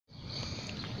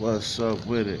What's up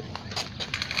with it?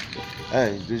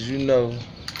 Hey, did you know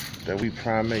that we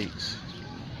primates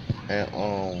and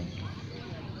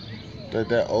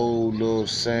that old little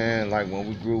saying like when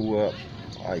we grew up,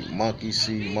 like monkey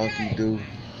see, monkey do,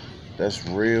 that's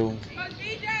real.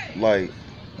 Like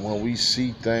when we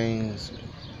see things,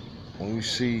 when we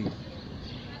see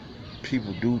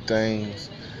people do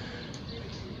things,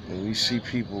 when we see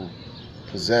people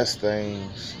possess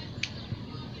things,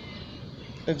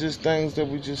 and just things that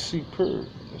we just see period.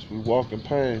 As we walking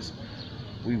past,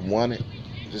 we want it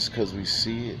just because we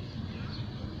see it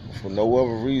for no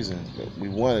other reason. But we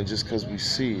want it just because we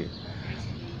see it.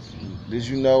 Did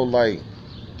you know, like,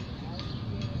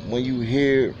 when you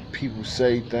hear people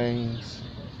say things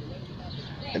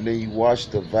and then you watch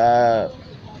the vibe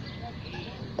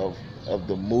of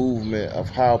the movement of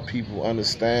how people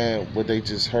understand what they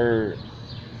just heard,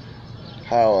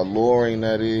 how alluring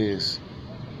that is,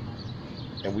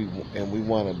 and we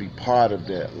want to be part of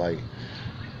that. Like,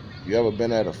 you ever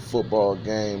been at a football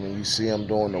game and you see them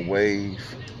doing the wave,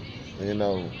 you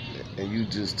know, and you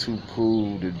just too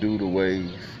cool to do the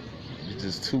wave. You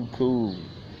just too cool.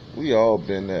 We all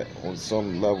been that on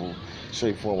some level,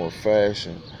 shape, form, or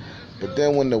fashion. But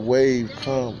then when the wave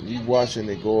come, you watching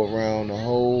it go around the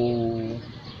whole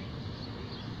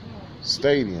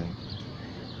stadium.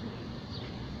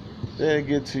 Then it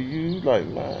get to you, like,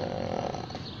 man,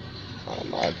 I'm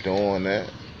not doing that.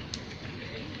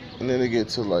 And then they get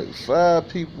to like 5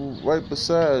 people right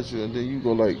beside you, and then you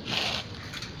go like,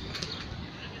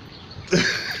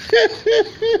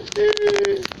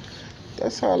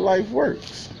 that's how life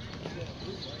works.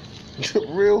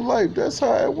 Real life, that's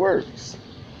how it works.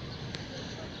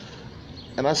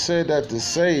 And I said that to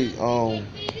say,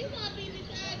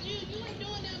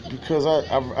 because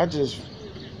I just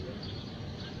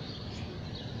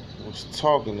was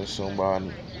talking to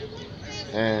somebody,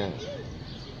 and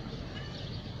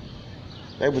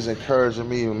they was encouraging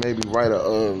me to maybe write a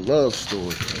love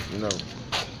story, you know.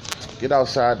 Get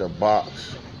outside the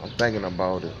box. I'm thinking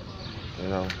about it, you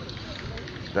know,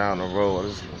 down the road.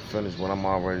 This is finish what I'm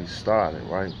already started,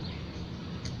 right?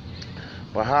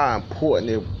 But how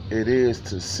important it is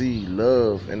to see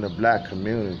love in the black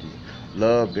community.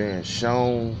 Love being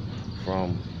shown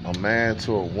from a man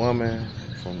to a woman,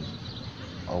 from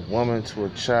a woman to a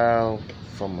child,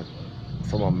 from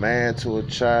a man to a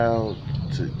child,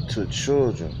 to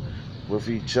children with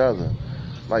each other.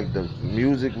 Like the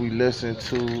music we listen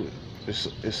to,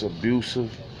 it's abusive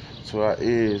to our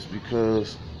ears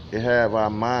because it have our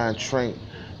mind trained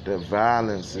that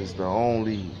violence is the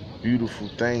only beautiful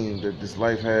thing that this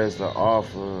life has to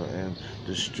offer, and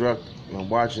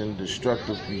watching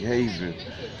destructive behavior,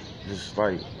 just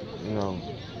like, you know.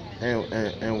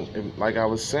 And like I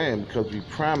was saying, because we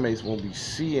primates, when we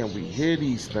see and we hear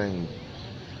these things,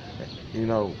 you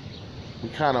know, we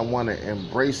kind of want to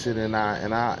embrace it in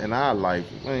our life.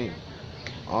 I mean,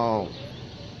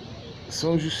 as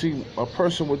soon as you see a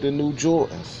person with the new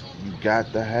Jordans, you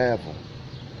got to have them.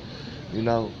 You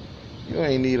know, you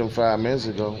ain't need them 5 minutes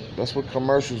ago. That's what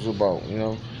commercials about. You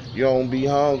know, you don't be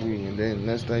hungry, and then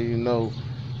next thing you know,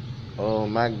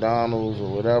 McDonald's or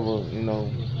whatever, you know,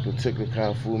 particular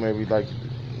kind of food, maybe like,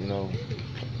 you know,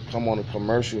 come on a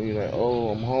commercial, and you're like, oh,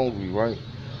 I'm hungry, right?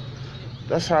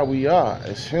 That's how we are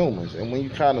as humans. And when you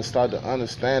kind of start to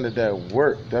understand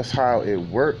that's how it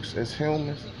works as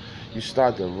humans, you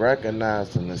start to recognize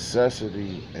the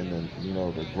necessity and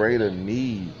the greater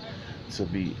need to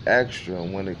be extra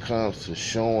when it comes to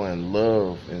showing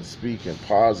love and speaking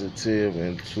positive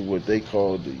into what they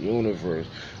call the universe.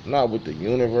 Not with the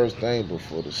universe thing, but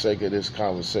for the sake of this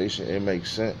conversation, it makes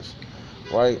sense,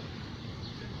 right?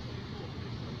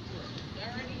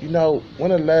 You know,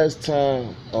 when the last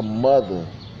time a mother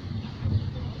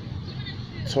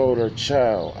told her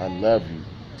child, I love you?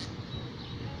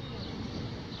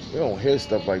 We don't hear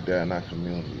stuff like that in our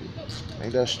community.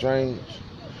 Ain't that strange?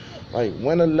 Like,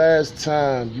 when the last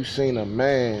time you seen a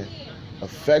man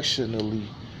affectionately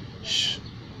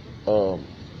show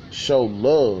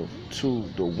love to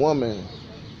the woman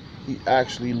he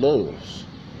actually loves?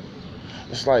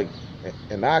 It's like,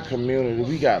 in our community,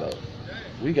 we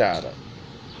gotta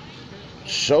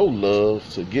show love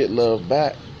to get love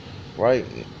back, right?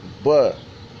 But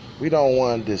we don't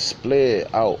want to display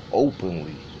it out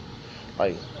openly.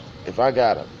 Like, if I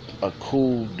got a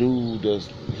cool dude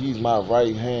he's my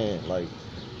right hand, like,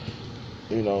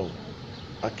 you know,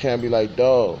 I can't be like,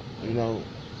 dog, you know,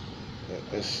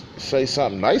 say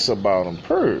something nice about him,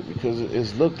 because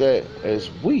it's looked at as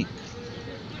weak.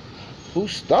 Who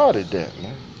started that,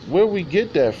 man? Where we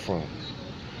get that from?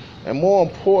 And more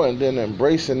important than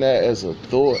embracing that as a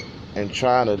thought and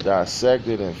trying to dissect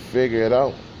it and figure it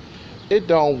out, it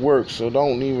don't work, so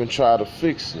don't even try to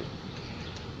fix it.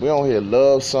 We don't hear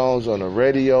love songs on the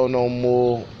radio no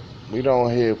more. We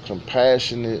don't hear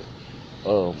compassionate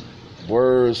um,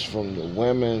 words from the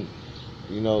women,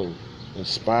 you know,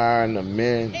 inspiring the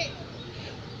men.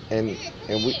 And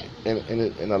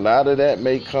and a lot of that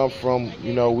may come from,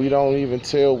 you know, we don't even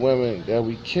tell women that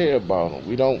we care about them.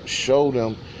 We don't show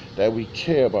them that we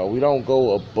care about. We don't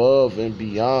go above and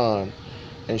beyond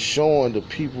and showing the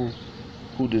people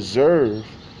who deserve,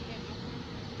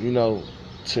 you know,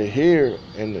 to hear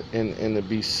and to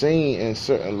be seen in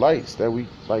certain lights that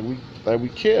we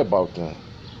care about them,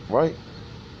 right?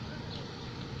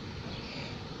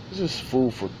 It's just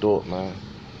food for thought, man.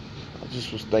 I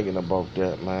just was thinking about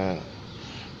that, man.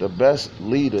 The best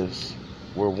leaders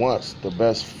were once the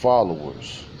best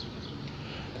followers,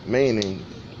 meaning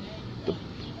the,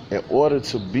 in order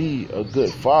to be a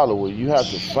good follower, you have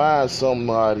to find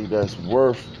somebody that's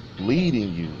worth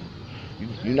leading you.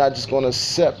 You're not just gonna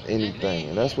accept anything,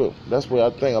 and that's where I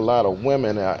think a lot of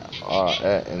women are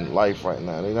at in life right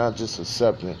now. They're not just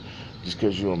accepting just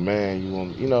because you're a man.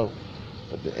 You know.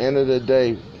 At the end of the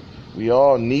day, we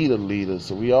all need a leader,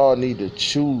 so we all need to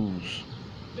choose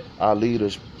our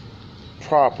leaders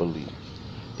properly,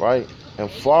 right? And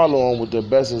follow them with the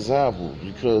best example.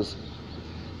 Because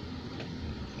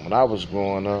when I was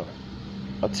growing up,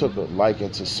 I took a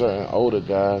liking to certain older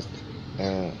guys,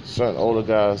 and certain older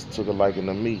guys took a liking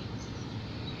to me.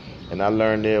 And I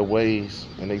learned their ways,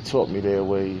 and they taught me their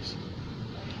ways.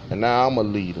 And now I'm a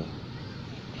leader.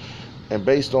 And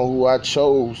based on who I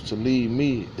chose to lead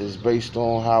me is based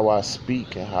on how I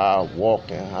speak and how I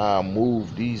walk and how I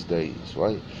move these days,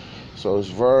 right? So it's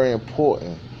very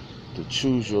important to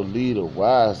choose your leader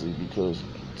wisely, because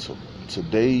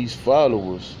today's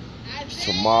followers is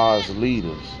tomorrow's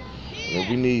leaders. And if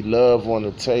we need love on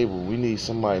the table, we need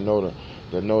somebody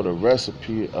that know the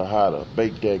recipe of how to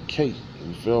bake that cake.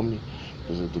 You feel me?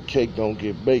 Because if the cake don't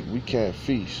get baked, we can't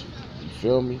feast. You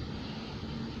feel me?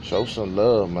 Show some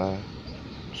love, man.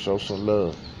 Show some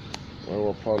love.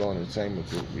 We're Polo Entertainment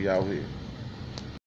Group. We out here.